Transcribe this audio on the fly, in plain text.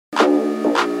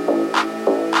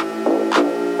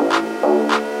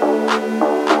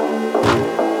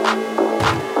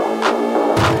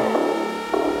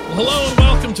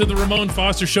to the Ramon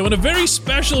Foster Show, and a very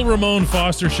special Ramon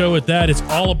Foster Show at that. It's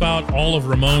all about all of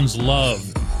Ramon's love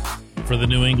for the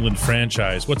New England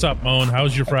franchise. What's up, Mon?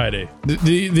 How's your Friday?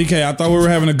 DK, I thought we were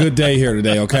having a good day here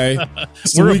today, okay?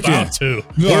 We're about to.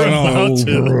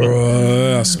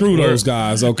 Screw those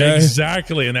guys, okay?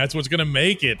 Exactly, and that's what's going to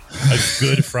make it a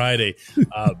good Friday.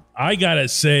 I got to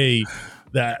say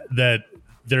that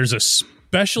there's a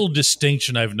special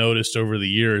distinction I've noticed over the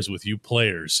years with you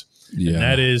players. Yeah. And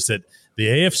that is that the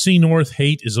AFC North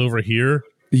hate is over here.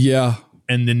 Yeah.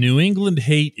 And the New England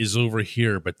hate is over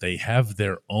here, but they have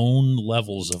their own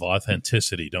levels of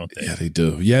authenticity, don't they? Yeah,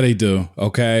 they do.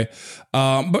 Okay.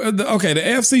 The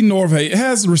AFC North hate, it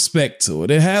has respect to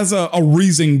it. It has a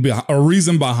reason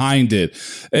behind it.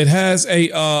 It has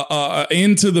a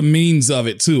into the means of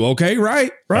it too. Okay.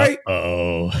 Right.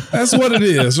 Oh, that's what it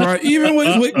is. Right. Even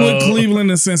with Cleveland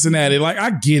and Cincinnati, like,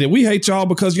 I get it. We hate y'all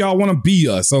because y'all want to be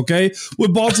us. Okay.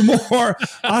 With Baltimore,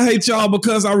 I hate y'all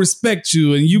because I respect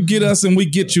you and you get us and we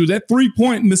get you. That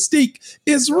 3-point mystique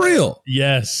is real.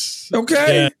 Yes.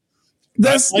 Okay. Yeah.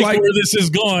 That's like where this is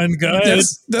going. Go ahead.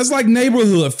 That's like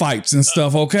neighborhood fights and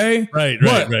stuff. Okay. Right.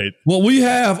 What we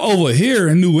have over here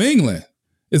in New England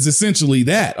is essentially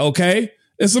that. Okay.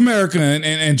 It's America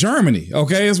and Germany.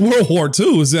 Okay. It's World War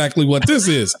II. Exactly what this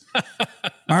is.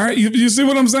 All right. You see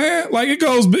what I'm saying? Like,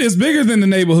 it's bigger than the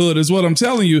neighborhood is what I'm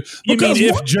telling you. You mean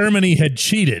if Germany had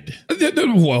cheated?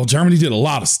 Well, Germany did a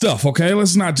lot of stuff. Okay.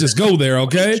 Let's not just go there.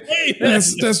 Okay.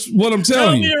 That's what I'm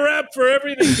telling you. Tell me a wrap for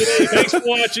everything today. Thanks for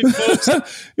watching, folks.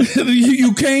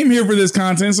 You came here for this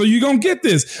content, so you're going to get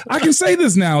this. I can say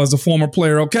this now as a former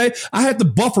player. Okay. I had to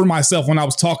buffer myself when I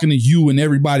was talking to you and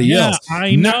everybody else.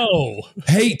 I know.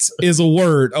 Hate is a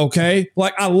word. Okay.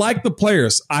 Like, I like the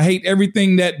players. I hate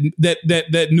everything that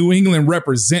New England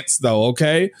represents, though.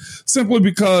 Okay. Simply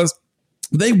because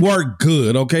they were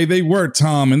good. Okay. They were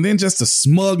Tom. And then just the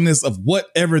smugness of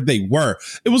whatever they were.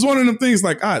 It was one of them things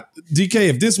like, DK,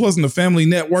 if this wasn't a family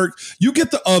network, you get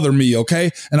the other me.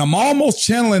 Okay. And I'm almost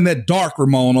channeling that dark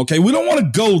Ramon. Okay. We don't want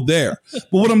to go there.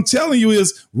 But what I'm telling you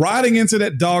is riding into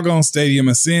that doggone stadium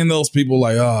and seeing those people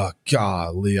like, oh,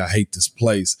 golly, I hate this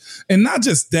place. And not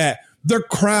just that, their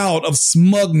crowd of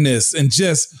smugness and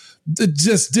just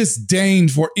disdain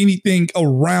for anything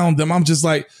around them. I'm just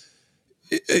like,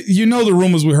 the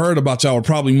rumors we heard about y'all are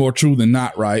probably more true than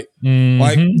not, right? Mm-hmm.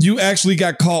 Like, you actually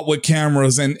got caught with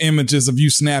cameras and images of you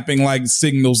snapping like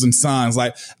signals and signs.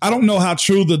 Like, I don't know how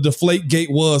true the deflate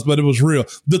gate was, but it was real.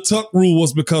 The tuck rule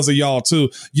was because of y'all too.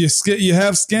 You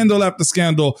have scandal after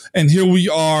scandal, and here we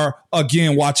are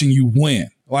again watching you win.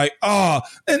 Like, and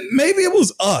maybe it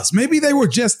was us. Maybe they were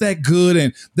just that good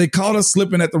and they caught us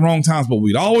slipping at the wrong times, but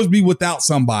we'd always be without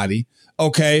somebody.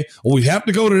 Okay. Or we'd have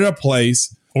to go to their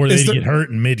place. Or they'd get hurt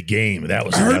in mid-game. That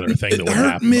was another thing that would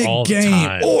happen mid-game. All the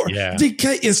time. Or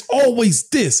DK, it's always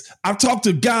this. I've talked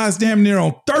to guys damn near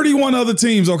on 31 other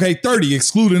teams. Okay. 30,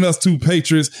 excluding us two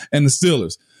Patriots and the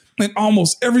Steelers. And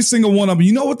almost every single one of them,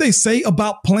 you know what they say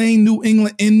about playing New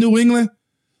England in New England?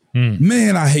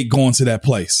 Man, I hate going to that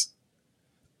place.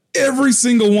 Every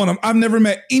single one of them. I've never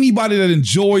met anybody that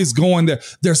enjoys going there.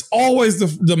 There's always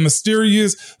the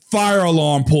mysterious fire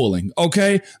alarm pulling.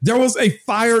 Okay. There was a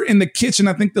fire in the kitchen.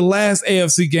 I think the last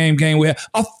AFC game we had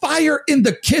a fire in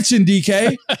the kitchen,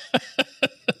 DK.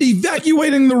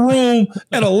 Evacuating the room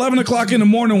at 11 o'clock in the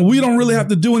morning. We don't really have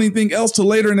to do anything else till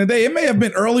later in the day. It may have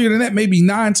been earlier than that, maybe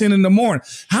 9, 10 in the morning.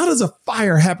 How does a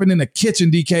fire happen in the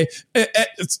kitchen, DK,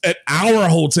 at our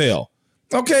hotel?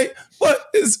 Okay, but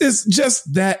it's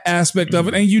just that aspect of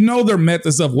it. And their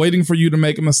methods of waiting for you to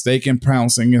make a mistake and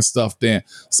pouncing and stuff then.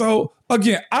 So,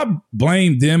 again, I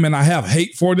blame them and I have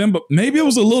hate for them, but maybe it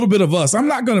was a little bit of us. I'm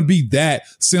not going to be that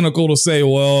cynical to say,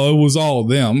 well, it was all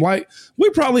them. Like, we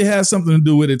probably had something to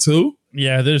do with it too.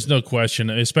 Yeah, there's no question,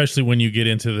 especially when you get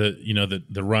into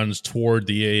the runs toward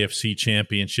the AFC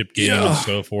Championship game and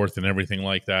so forth and everything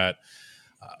like that.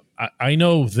 I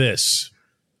know this.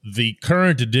 The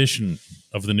current edition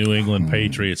of the New England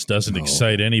Patriots doesn't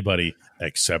excite anybody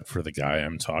except for the guy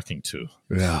I'm talking to.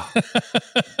 Yeah.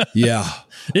 Yeah.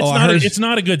 It's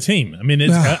not a good team. I mean,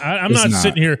 I'm not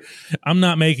sitting here. I'm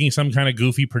not making some kind of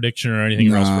goofy prediction or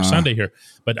anything else for Sunday here.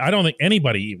 But I don't think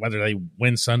anybody, whether they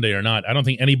win Sunday or not, I don't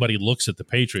think anybody looks at the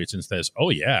Patriots and says,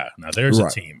 oh, yeah, now there's a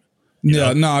team.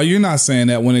 No, you're not saying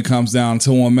that when it comes down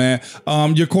to him, man.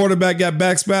 Your quarterback got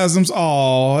back spasms.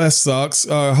 Oh, that sucks.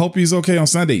 Hope he's okay on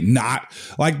Sunday. Not.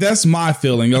 Like, that's my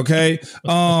feeling, okay?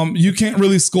 You can't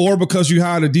really score because you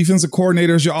hired a defensive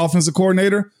coordinator as your offensive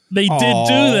coordinator. They did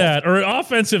do that, or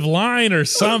offensive line or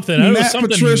something. I don't know,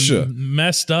 something Patricia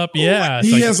messed up. Yeah.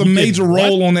 He has a major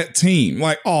role on that team.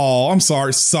 Like, I'm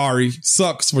sorry.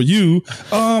 Sucks for you.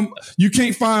 You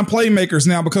can't find playmakers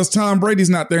now because Tom Brady's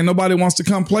not there. Nobody wants to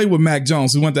come play with Mac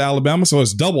Jones, who went to Alabama. So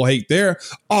it's double hate there.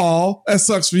 That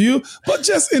sucks for you. But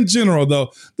just in general,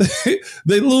 though,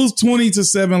 they lose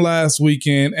 20-7 last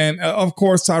weekend. And of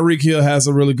course, Tyreek Hill has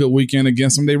a really good weekend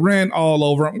against them. They ran all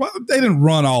over him. Well, they didn't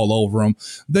run all over him.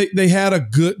 They had a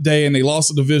good day and they lost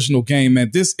a divisional game,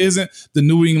 man. This isn't the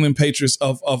New England Patriots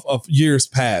of years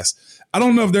past. I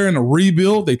don't know if they're in a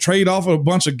rebuild. They trade off a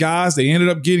bunch of guys. They ended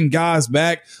up getting guys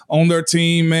back on their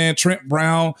team, man. Trent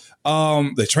Brown.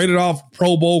 They traded off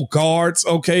Pro Bowl guards,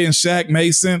 and Shaq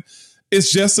Mason.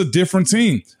 It's just a different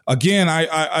team. Again,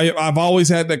 I've always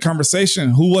had that conversation.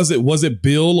 Who was it? Was it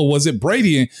Bill or was it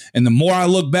Brady? And the more I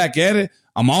look back at it,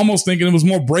 I'm almost thinking it was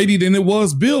more Brady than it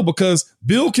was Bill, because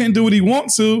Bill can't do what he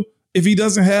wants to if he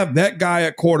doesn't have that guy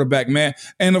at quarterback, man.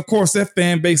 And of course, that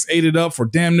fan base ate it up for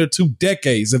damn near 2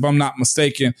 decades, if I'm not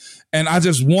mistaken. And I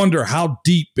just wonder how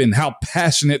deep and how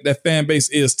passionate that fan base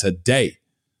is today.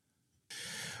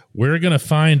 We're going to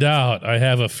find out, I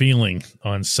have a feeling,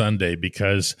 on Sunday,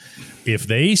 because if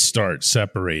they start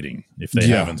separating, if they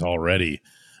haven't already,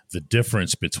 the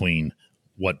difference between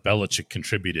what Belichick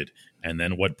contributed and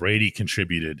then what Brady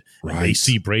contributed, and they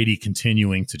see Brady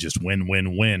continuing to just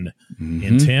win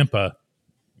in Tampa.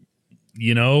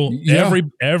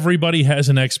 Everybody has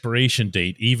an expiration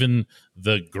date, even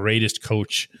the greatest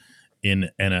coach in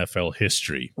NFL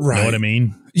history. Right. You know what I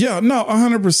mean? Yeah, no,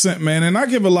 100%, man. And I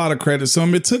give a lot of credit to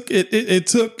him. It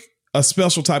took a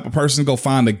special type of person to go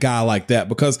find a guy like that,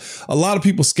 because a lot of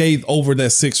people scathe over that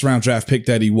 6th round draft pick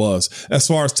that he was, as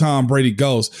far as Tom Brady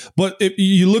goes. But if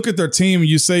you look at their team and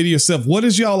you say to yourself, what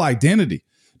is y'all identity?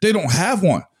 They don't have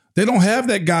one. They don't have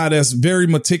that guy that's very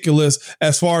meticulous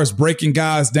as far as breaking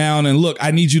guys down and look,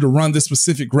 I need you to run this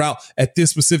specific route at this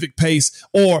specific pace.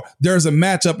 Or there's a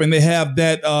matchup and they have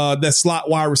that slot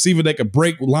wide receiver that could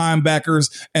break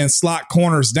linebackers and slot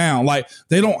corners down. Like,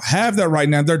 they don't have that right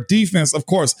now. Their defense, of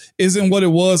course, isn't what it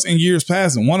was in years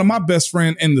past. And one of my best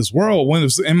friends in this world, when it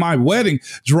was in my wedding,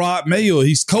 Gerard Mayo,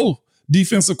 he's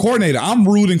co-defensive coordinator. I'm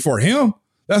rooting for him.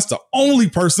 That's the only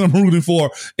person I'm rooting for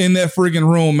in that friggin'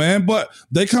 room, man. But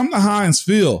they come to Heinz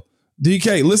Field.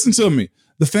 DK, listen to me.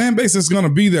 The fan base is going to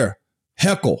be there.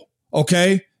 Heckle,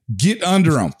 okay? Get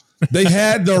under them. They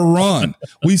had their run.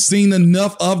 We've seen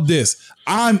enough of this.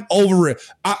 I'm over it.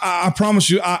 I promise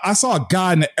you, I saw a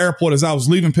guy in the airport as I was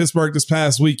leaving Pittsburgh this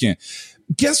past weekend.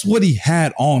 Guess what he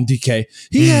had on, DK?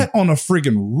 He had on a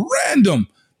friggin' random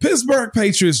Pittsburgh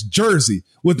Patriots jersey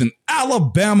with an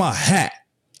Alabama hat.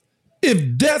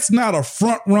 If that's not a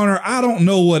front runner, I don't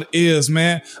know what is,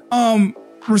 man.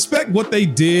 Respect what they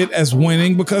did as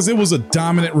winning, because it was a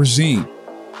dominant regime.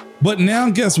 But now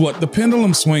guess what? The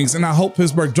pendulum swings, and I hope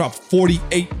Pittsburgh dropped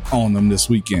 48 on them this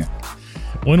weekend.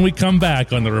 When we come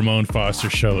back on the Ramon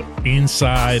Foster Show,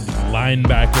 Inside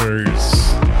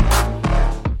Linebackers.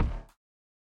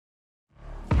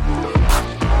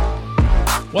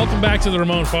 Welcome back to the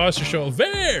Ramon Foster Show. A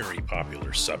very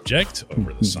popular subject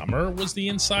over the summer was the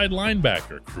inside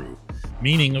linebacker crew,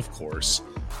 meaning, of course,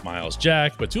 Myles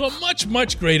Jack, but to a much,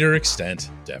 much greater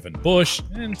extent, Devin Bush,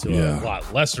 and to a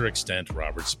lot lesser extent,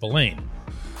 Robert Spillane.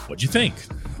 What'd you think?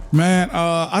 Man,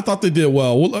 I thought they did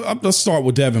well. Let's start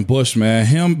with Devin Bush, man.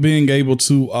 Him being able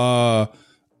to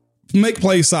make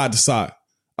plays side to side,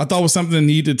 I thought was something that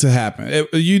needed to happen.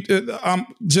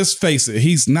 Just face it.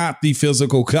 He's not the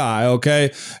physical guy,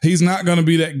 okay? He's not going to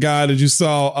be that guy that you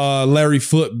saw Larry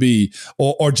Foote be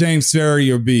or James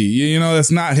Ferrier be. You know, that's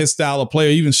not his style of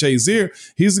player. Even Shazier,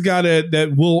 he's the guy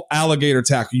that will alligator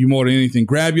tackle you more than anything.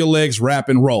 Grab your legs, wrap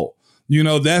and roll. You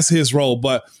know, that's his role.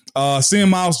 But seeing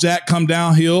Myles Jack come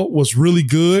downhill was really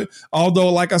good.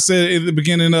 Although, like I said at the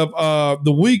beginning of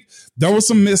the week, there were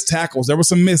some missed tackles. There were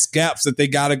some missed gaps that they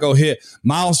got to go hit.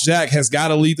 Myles Jack has got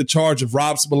to lead the charge if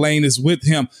Rob Spillane is with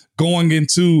him going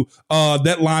into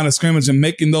that line of scrimmage and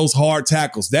making those hard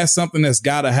tackles. That's something that's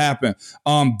got to happen.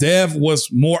 Dev was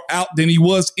more out than he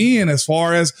was in as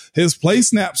far as his play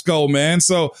snaps go, man.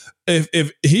 So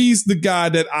if he's the guy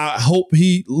that I hope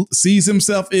he sees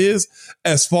himself is,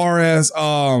 as far as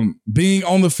being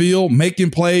on the field, making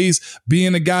plays,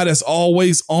 being a guy that's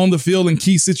always on the field in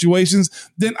key situations,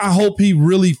 then I hope he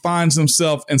really finds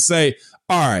himself and say,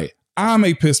 all right, I'm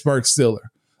a Pittsburgh Steeler.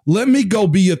 Let me go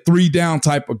be a 3-down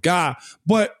type of guy.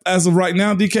 But as of right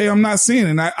now, DK, I'm not seeing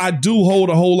it. And I do hold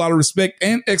a whole lot of respect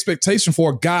and expectation for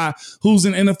a guy who's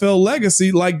an NFL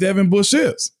legacy like Devin Bush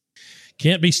is.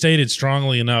 Can't be stated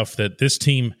strongly enough that this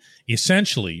team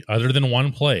essentially, other than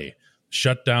one play,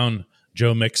 shut down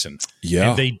Joe Mixon. Yeah.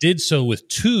 And they did so with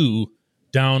 2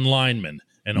 down linemen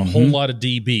and a whole lot of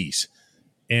DBs.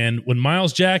 And when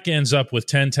Myles Jack ends up with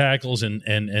 10 tackles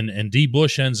and D.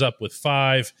 Bush ends up with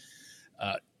 5,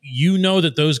 you know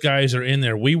that those guys are in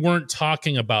there. We weren't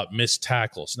talking about missed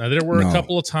tackles. Now, there were a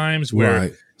couple of times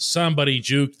where somebody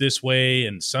juked this way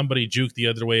and somebody juked the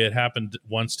other way. It happened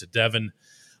once to Devin.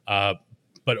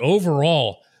 But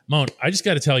overall, Mon, I just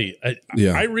got to tell you,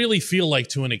 I really feel like,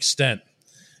 to an extent,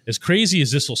 as crazy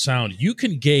as this will sound, you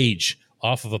can gauge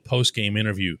off of a post-game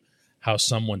interview how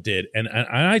someone did. And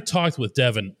I talked with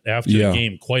Devin after the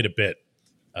game quite a bit.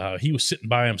 He was sitting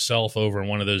by himself over in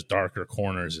one of those darker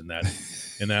corners in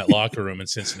that locker room in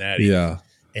Cincinnati. Yeah.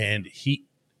 And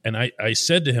I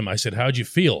said to him, I said, how'd you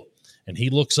feel? And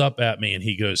he looks up at me and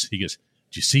he goes, did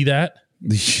you see that?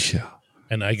 Yeah.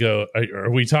 And I go, are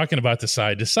we talking about the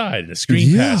side to side and the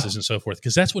screen passes and so forth?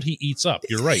 Because that's what he eats up.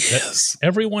 You're right.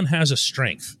 Everyone has a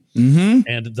strength. Mm-hmm.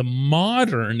 And the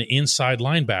modern inside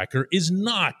linebacker is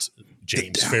not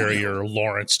James Ferrier,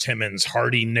 Lawrence Timmons,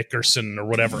 Hardy Nickerson, or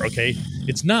whatever, okay?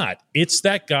 It's not. It's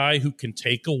that guy who can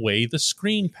take away the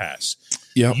screen pass.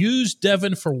 Yep. Use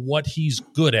Devin for what he's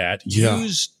good at.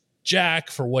 Use Jack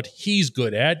for what he's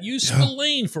good at. Use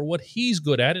Spillane for what he's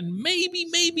good at. And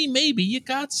maybe you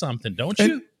got something, don't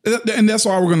you? And that's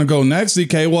why we're going to go next,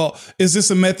 DK. Well, is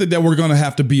this a method that we're going to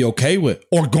have to be okay with,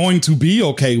 or going to be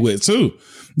okay with too?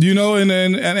 You know, and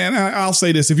I'll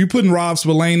say this. If you're putting Rob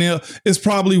Spillane in, it's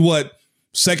probably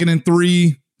 2nd and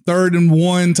 3, 3rd and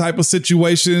 1 type of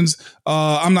situations.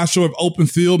 I'm not sure if open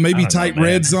field, maybe tight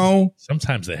red zone.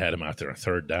 Sometimes they had him out there on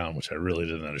 3rd down, which I really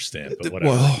didn't understand. But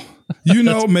whatever. Well, you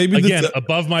know, maybe again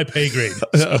above my pay grade.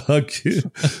 Okay.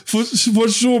 for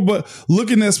sure. But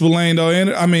looking at Spillane though, and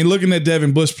I mean, looking at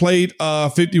Devin Bush, played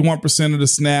 51% of the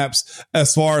snaps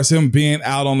as far as him being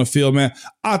out on the field, man.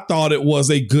 I thought it was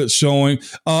a good showing.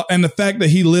 And the fact that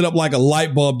he lit up like a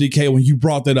light bulb, DK, when you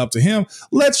brought that up to him,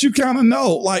 lets you kind of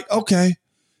know, like, okay,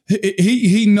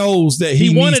 he knows that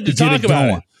he wanted to talk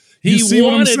about it. He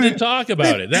wanted to talk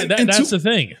about it. That's the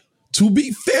thing. To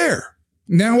be fair,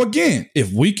 now again,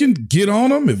 if we can get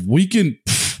on him, if we can,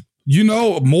 you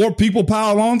know, more people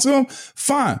pile onto him,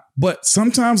 fine. But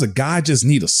sometimes a guy just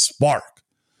need a spark.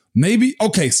 Maybe,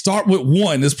 okay, start with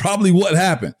 1 is probably what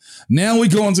happened. Now we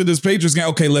go into this Patriots game.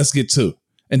 Okay, let's get 2.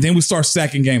 And then we start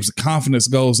stacking games. The confidence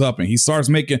goes up and he starts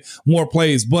making more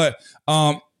plays. But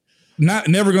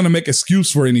never going to make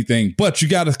excuse for anything. But you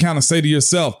got to kind of say to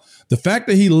yourself, the fact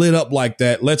that he lit up like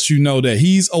that lets you know that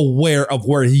he's aware of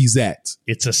where he's at.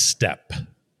 It's a step.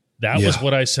 That was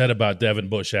what I said about Devin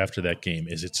Bush after that game,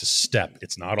 is it's a step.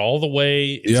 It's not all the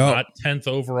way. It's not 10th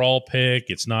overall pick.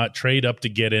 It's not trade up to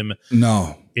get him.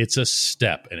 No. It's a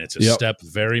step, and it's a step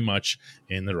very much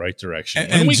in the right direction.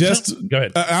 Go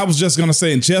ahead. I was just going to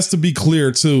say, and just to be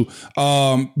clear too,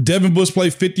 Devin Bush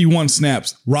played 51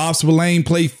 snaps. Rob Spillane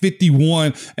played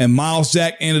 51, and Myles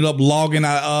Jack ended up logging,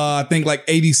 I think, like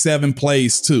 87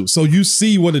 plays too. So you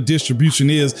see what a distribution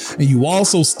is, and you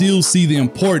also still see the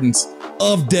importance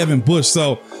of Devin Bush.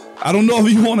 So I don't know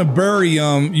if you want to bury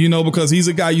him, you know, because he's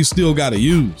a guy you still got to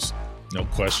use. No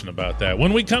question about that.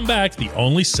 When we come back, the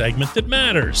only segment that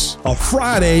matters. A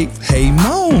Friday, Hey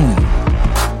Mon.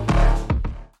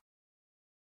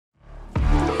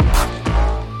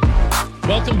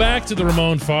 Welcome back to the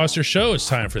Ramon Foster Show. It's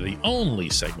time for the only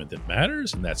segment that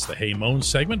matters, and that's the Hey Mon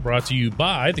segment, brought to you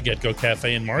by the Get Go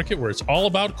Cafe and Market, where it's all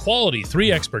about quality. 3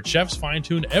 expert chefs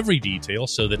fine-tune every detail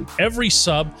so that every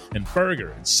sub and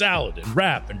burger and salad and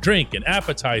wrap and drink and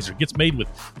appetizer gets made with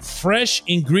fresh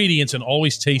ingredients and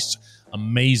always tastes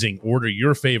amazing. Order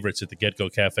your favorites at the Get Go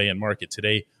Cafe and Market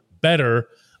today. Better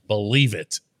believe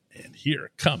it. And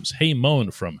here comes Hey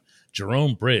Mon from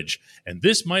Jerome Bridge. And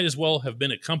this might as well have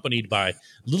been accompanied by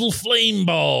little flame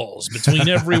balls between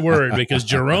every word, because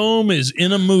Jerome is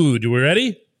in a mood. We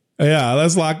ready? Yeah,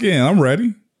 let's lock in. I'm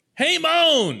ready. Hey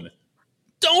Mon,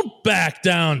 don't back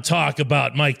down talk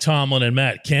about Mike Tomlin and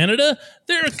Matt Canada.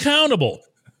 They're accountable.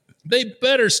 They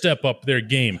better step up their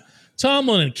game.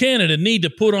 Tomlin and Canada need to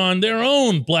put on their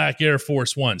own black Air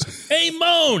Force Ones. Hey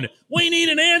Mon, we need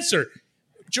an answer.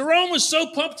 Jerome was so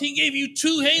pumped he gave you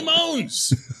 2 Hey Mons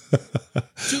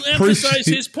to emphasize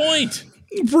his point.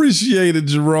 Appreciate it,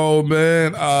 Jerome,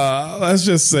 man. Let's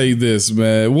just say this,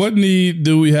 man. What need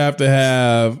do we have to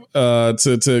have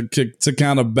to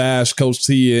kind of bash Coach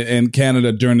T and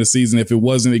Canada during the season if it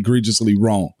wasn't egregiously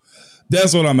wrong?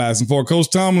 That's what I'm asking for.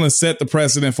 Coach Tomlin set the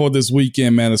precedent for this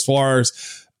weekend, man, as far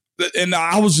as, and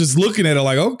I was just looking at it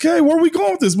like, okay, where are we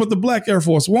going with this? But the black Air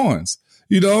Force Ones.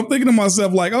 You know, I'm thinking to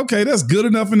myself like, okay, that's good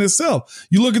enough in itself.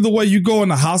 You look at the way you go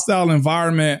in a hostile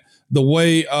environment the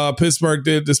way Pittsburgh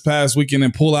did this past weekend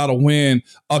and pull out a win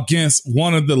against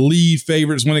one of the lead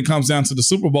favorites when it comes down to the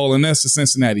Super Bowl, and that's the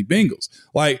Cincinnati Bengals.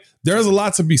 Like, there's a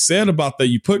lot to be said about that.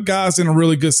 You put guys in a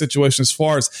really good situation as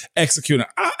far as executing.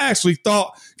 I actually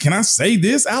thought, can I say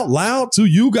this out loud to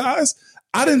you guys?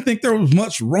 I didn't think there was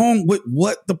much wrong with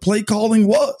what the play calling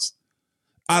was.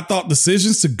 I thought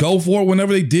decisions to go for it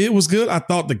whenever they did was good. I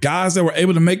thought the guys that were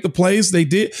able to make the plays, they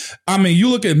did. I mean, you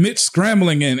look at Mitch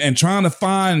scrambling and trying to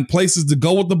find places to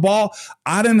go with the ball.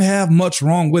 I didn't have much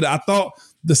wrong with it. I thought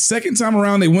the second time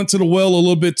around, they went to the well a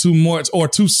little bit too much or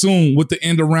too soon with the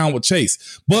end around with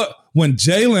Chase. But when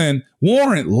Jaylen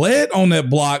Warren led on that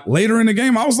block later in the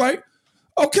game, I was like,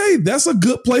 okay, that's a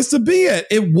good place to be at.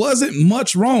 It wasn't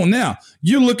much wrong. Now,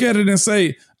 you look at it and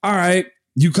say, all right,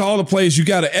 you call the plays, you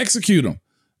got to execute them.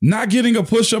 Not getting a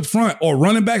push up front or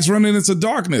running backs running into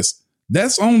darkness,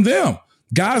 that's on them.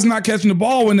 Guys not catching the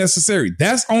ball when necessary,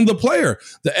 that's on the player.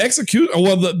 The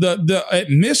the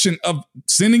admission of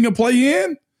sending a play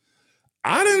in,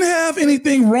 I didn't have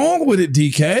anything wrong with it,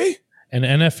 DK. An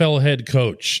NFL head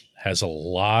coach has a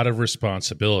lot of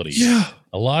responsibility,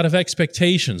 a lot of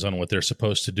expectations on what they're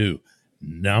supposed to do.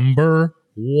 Number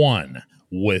one,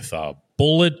 with a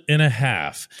bullet and a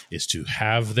half, is to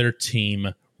have their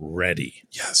team ready.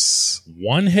 Yes.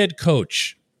 One head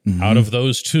coach out of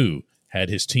those two had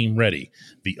his team ready.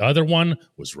 The other one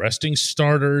was resting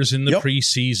starters in the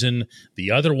preseason. The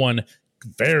other one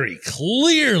very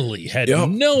clearly had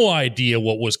no idea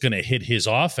what was going to hit his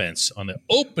offense on the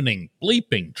opening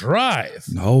bleeping drive.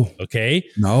 No. Okay?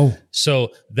 No. So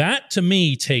that, to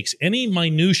me, takes any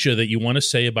minutia that you want to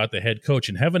say about the head coach,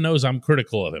 and heaven knows I'm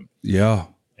critical of him. Yeah.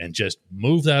 And just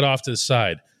move that off to the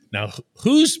side. Now,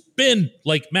 who's been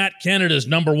like Matt Canada's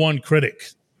number one critic?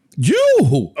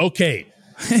 You. Okay.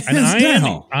 And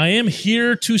I am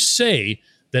here to say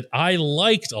that I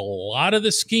liked a lot of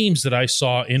the schemes that I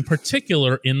saw, in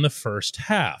particular in the first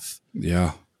half.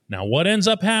 Yeah. Now, what ends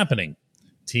up happening?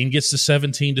 Team gets the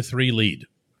 17-3 lead.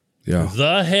 Yeah.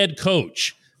 The head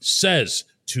coach says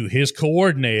to his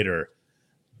coordinator,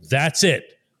 that's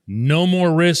it. No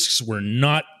more risks. We're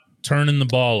not turning the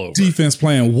ball over. Defense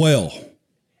playing well.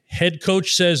 Head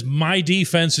coach says, my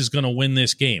defense is going to win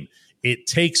this game. It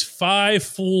takes 5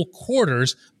 full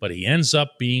quarters, but he ends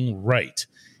up being right.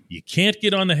 You can't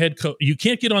get on the head coach. You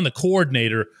can't get on the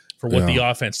coordinator for what the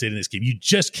offense did in this game. You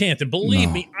just can't. And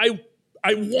believe me,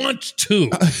 I want to.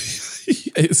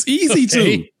 It's easy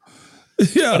to.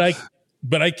 Yeah,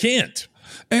 but I can't.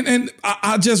 And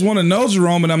I just want to know,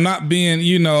 Jerome, and I'm not being,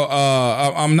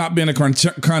 I'm not being a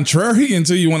contrarian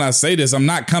to you when I say this. I'm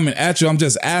not coming at you. I'm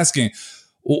just asking,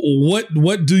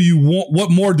 what do you want?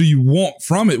 What more do you want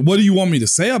from it? What do you want me to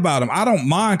say about him? I don't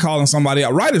mind calling somebody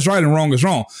out. Right is right and wrong is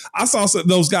wrong. I saw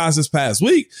those guys this past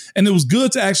week, and it was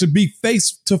good to actually be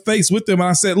face to face with them. And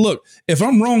I said, look, if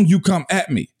I'm wrong, you come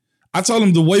at me. I told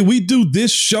them the way we do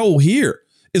this show here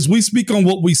is we speak on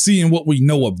what we see and what we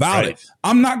know about it.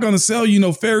 I'm not going to sell you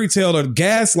no fairy tale or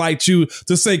gaslight you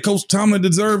to say Coach Tomlin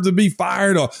deserved to be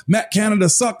fired or Matt Canada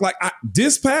sucked. Like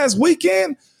this past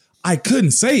weekend, I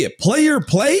couldn't say it. Player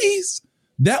plays,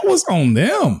 that was on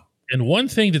them. And one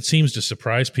thing that seems to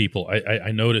surprise people,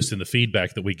 I noticed in the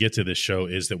feedback that we get to this show,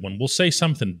 is that when we'll say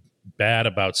something bad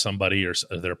about somebody or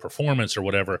their performance or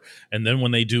whatever, and then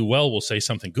when they do well, we'll say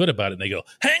something good about it, and they go,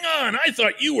 hang on, I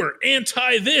thought you were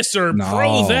anti this or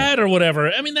pro that or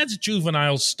whatever. I mean, that's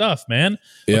juvenile stuff, man.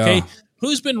 Yeah. Okay,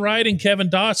 who's been riding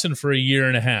Kevin Dotson for a year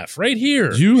and a half? Right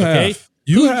here. You have.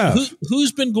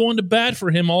 Who's been going to bat for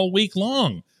him all week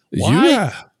long? Why?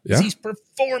 Yeah. He's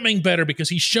performing better because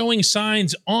he's showing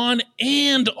signs on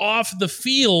and off the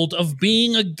field of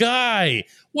being a guy.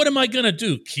 What am I going to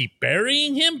do? Keep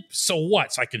burying him? So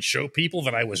what? So I can show people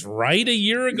that I was right a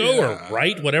year ago or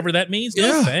right, whatever that means?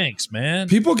 No, thanks, man.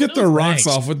 People get their rocks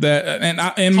off with that. And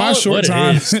in my short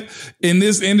time in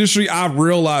this industry, I've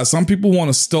realized some people want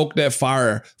to stoke that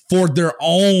fire for their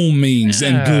own means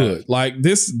and good. Like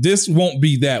this won't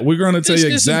be that. We're going to tell you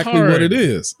exactly what it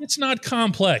is. It's not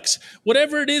complex.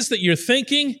 Whatever it is that you're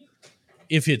thinking,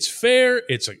 if it's fair,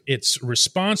 it's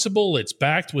responsible, it's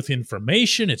backed with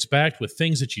information, it's backed with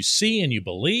things that you see and you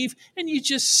believe, and you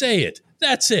just say it.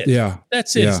 That's it. Yeah.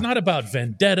 That's it. Yeah. It's not about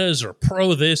vendettas or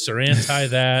pro this or anti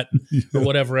that or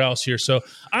whatever else here. So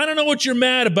I don't know what you're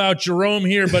mad about, Jerome,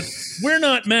 here, but we're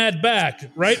not mad back.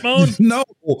 Right, Mon? No.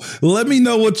 Let me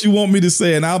know what you want me to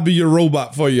say, and I'll be your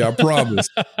robot for you. I promise.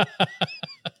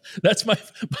 That's by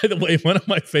the way, one of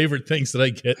my favorite things that I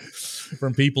get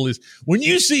from people is when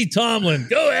you see Tomlin,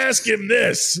 go ask him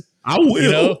this. I will.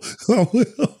 You know? I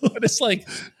will. But it's like,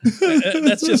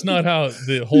 that's just not how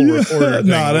the whole reporter thing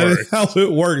that works. is how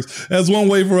it works. That's one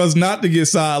way for us not to get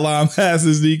sideline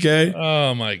passes, DK.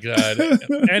 Oh, my God.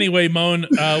 Anyway, Moan,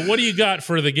 what do you got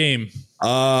for the game?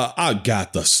 I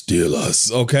got the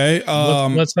Steelers. Okay.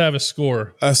 Let's have a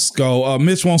score. Let's go.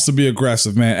 Mitch wants to be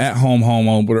aggressive, man. At home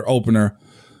opener.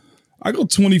 I go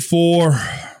 24.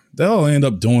 They'll end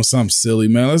up doing something silly,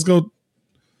 man. Let's go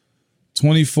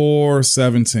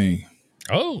 24-17.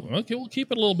 Oh, okay. We'll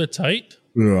keep it a little bit tight.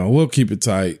 Yeah, we'll keep it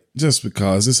tight just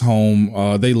because it's home.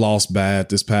 They lost bad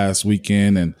this past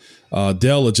weekend, and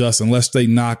they'll adjust unless they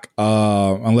knock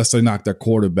their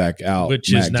quarterback out.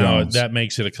 Which Mac is now Jones. That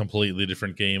makes it a completely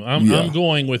different game. I'm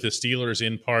going with the Steelers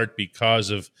in part because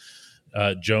of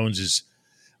Jones's.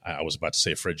 I was about to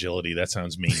say fragility. That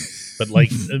sounds mean, but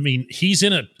he's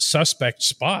in a suspect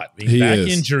spot. Back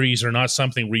injuries are not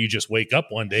something where you just wake up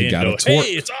one day and go,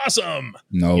 "Hey, it's awesome."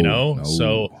 No.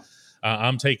 So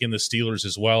I'm taking the Steelers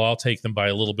as well. I'll take them by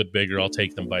a little bit bigger. I'll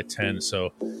take them by 10.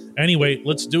 So anyway,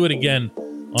 let's do it again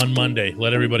on Monday.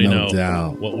 Let everybody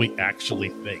know what we actually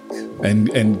think.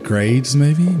 And grades,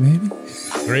 maybe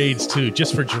grades too,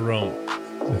 just for Jerome.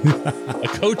 A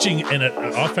coaching and an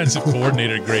offensive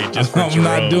coordinator grade just for Jerome.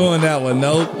 I'm not doing that one.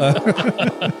 Nope.